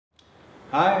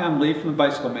Hi, I'm Lee from the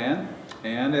Bicycle Man,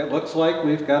 and it looks like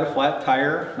we've got a flat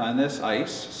tire on this ice,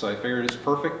 so I figured it's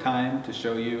perfect time to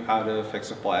show you how to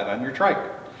fix a flat on your trike.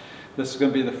 This is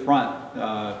going to be the front.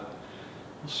 I'll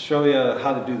show you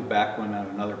how to do the back one on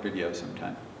another video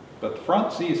sometime. But the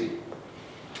front's easy.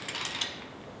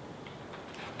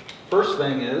 First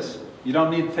thing is, you don't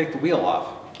need to take the wheel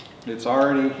off. It's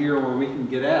already here where we can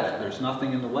get at it. There's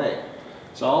nothing in the way.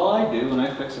 So all I do when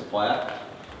I fix a flat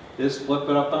is flip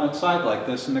it up on its side like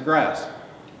this in the grass.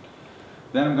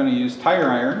 Then I'm going to use tire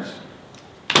irons,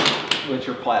 which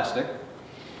are plastic,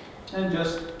 and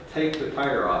just take the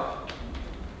tire off.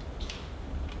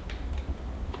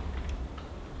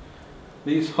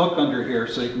 These hook under here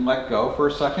so you can let go for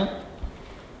a second,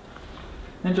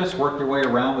 and just work your way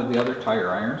around with the other tire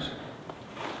irons.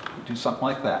 Do something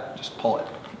like that, just pull it.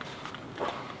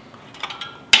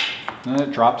 And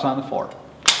it drops on the floor.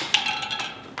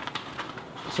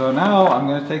 So now I'm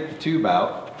going to take the tube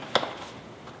out,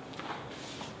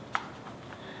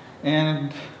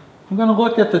 and I'm going to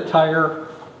look at the tire,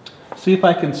 see if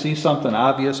I can see something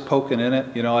obvious poking in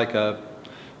it, you know, like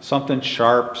something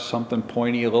sharp, something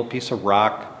pointy, a little piece of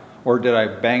rock, or did I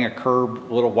bang a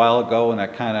curb a little while ago and I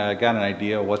kind of got an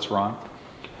idea of what's wrong.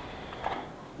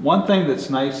 One thing that's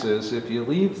nice is if you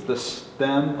leave the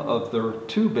stem of the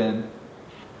tube in,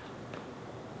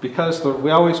 because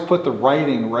we always put the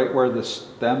writing right where the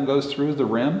stem goes through the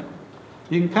rim,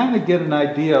 you can kind of get an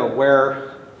idea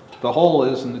where the hole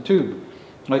is in the tube.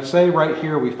 Like say right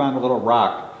here we found a little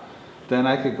rock, then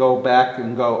I could go back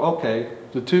and go, okay,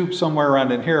 the tube's somewhere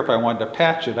around in here. If I wanted to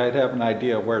patch it, I'd have an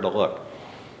idea where to look.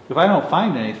 If I don't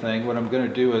find anything, what I'm going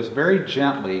to do is very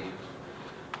gently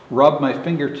rub my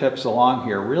fingertips along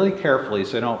here really carefully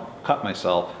so I don't cut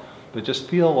myself, but just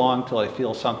feel along till I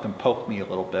feel something poke me a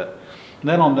little bit. And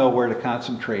then I'll know where to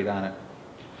concentrate on it.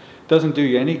 It doesn't do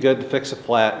you any good to fix a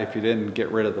flat if you didn't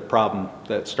get rid of the problem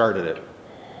that started it.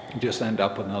 You just end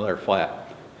up with another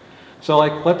flat. So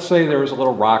like, let's say there was a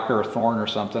little rock or a thorn or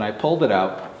something. I pulled it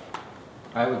out.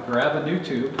 I would grab a new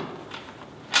tube.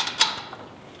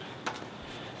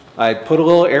 I'd put a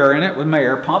little air in it with my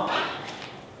air pump,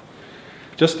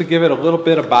 just to give it a little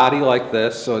bit of body like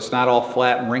this, so it's not all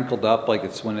flat and wrinkled up like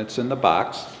it's when it's in the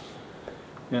box.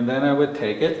 And then I would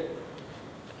take it,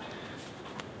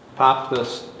 pop the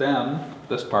stem,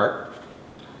 this part,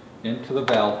 into the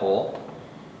valve hole.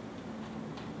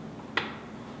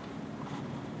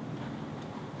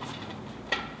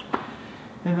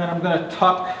 And then I'm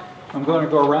going to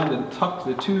go around and tuck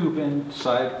the tube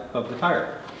inside of the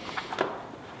tire.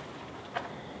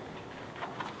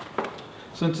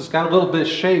 Since it's got a little bit of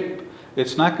shape,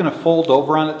 it's not going to fold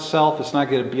over on itself. It's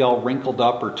not going to be all wrinkled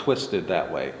up or twisted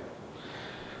that way.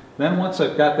 Then once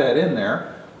I've got that in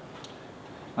there,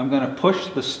 I'm going to push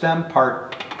the stem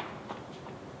part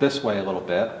this way a little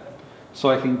bit so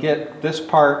I can get this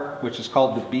part, which is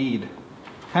called the bead,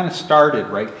 kind of started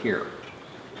right here.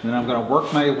 And then I'm going to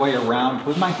work my way around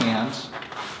with my hands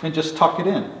and just tuck it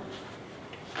in.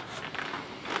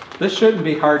 This shouldn't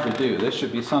be hard to do. This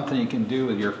should be something you can do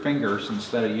with your fingers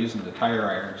instead of using the tire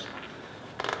irons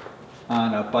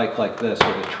on a bike like this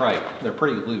with a trike. They're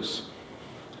pretty loose.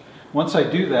 Once I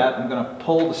do that, I'm going to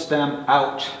pull the stem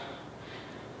out,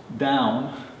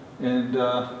 down, and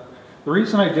the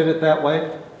reason I did it that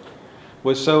way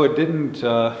was so it didn't,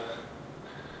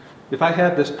 if I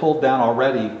had this pulled down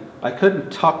already, I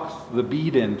couldn't tuck the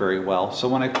bead in very well. So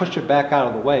when I push it back out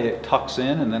of the way, it tucks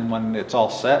in, and then when it's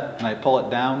all set and I pull it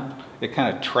down, it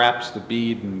kind of traps the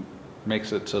bead and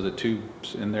makes it so the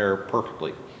tube's in there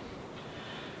perfectly.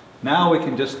 Now we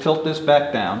can just tilt this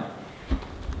back down.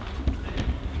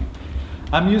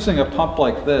 I'm using a pump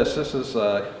like this. This is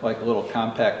like a little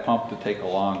compact pump to take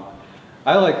along.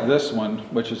 I like this one,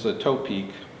 which is a toe peak.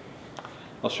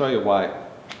 I'll show you why.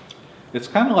 It's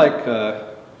kind of like a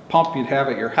pump you'd have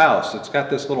at your house. It's got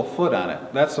this little foot on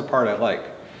it. That's the part I like.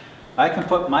 I can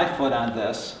put my foot on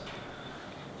this.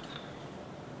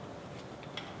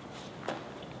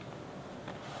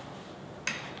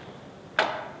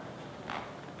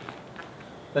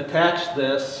 Attach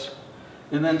this,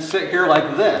 and then sit here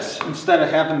like this instead of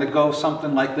having to go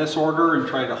something like this order and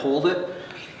try to hold it.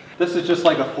 This is just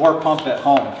like a floor pump at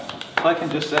home. So I can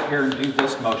just sit here and do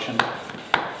this motion.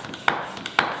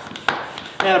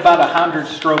 And about 100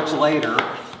 strokes later,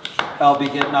 I'll be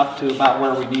getting up to about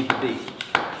where we need to be.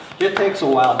 It takes a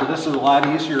while, but this is a lot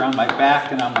easier on my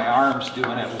back and on my arms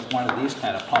doing it with one of these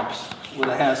kind of pumps, where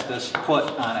it has this foot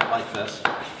on it like this.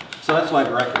 So that's what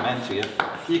I'd recommend to you.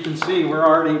 You can see we're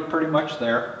already pretty much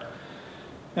there.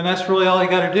 And that's really all I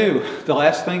got to do. The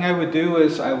last thing I would do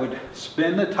is I would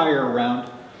spin the tire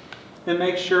around and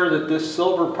make sure that this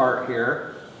silver part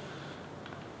here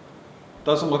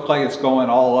doesn't look like it's going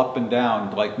all up and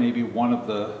down, like maybe one of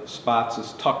the spots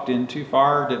is tucked in too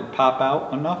far, didn't pop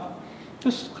out enough,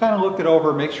 just kind of look it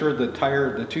over, make sure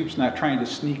the tube's not trying to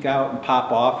sneak out and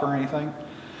pop off or anything.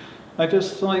 I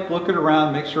just like look it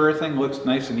around, make sure everything looks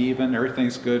nice and even,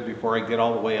 everything's good before I get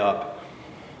all the way up.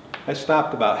 I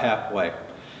stopped about halfway,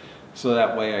 so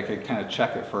that way I could kind of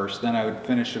check it first, then I would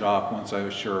finish it off once I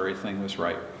was sure everything was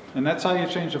right. And that's how you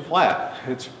change a flat.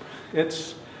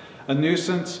 It's a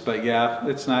nuisance, but yeah,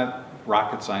 it's not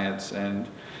rocket science, and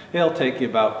it'll take you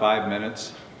about 5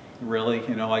 minutes, really,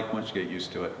 like once you get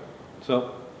used to it.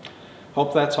 So,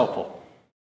 hope that's helpful.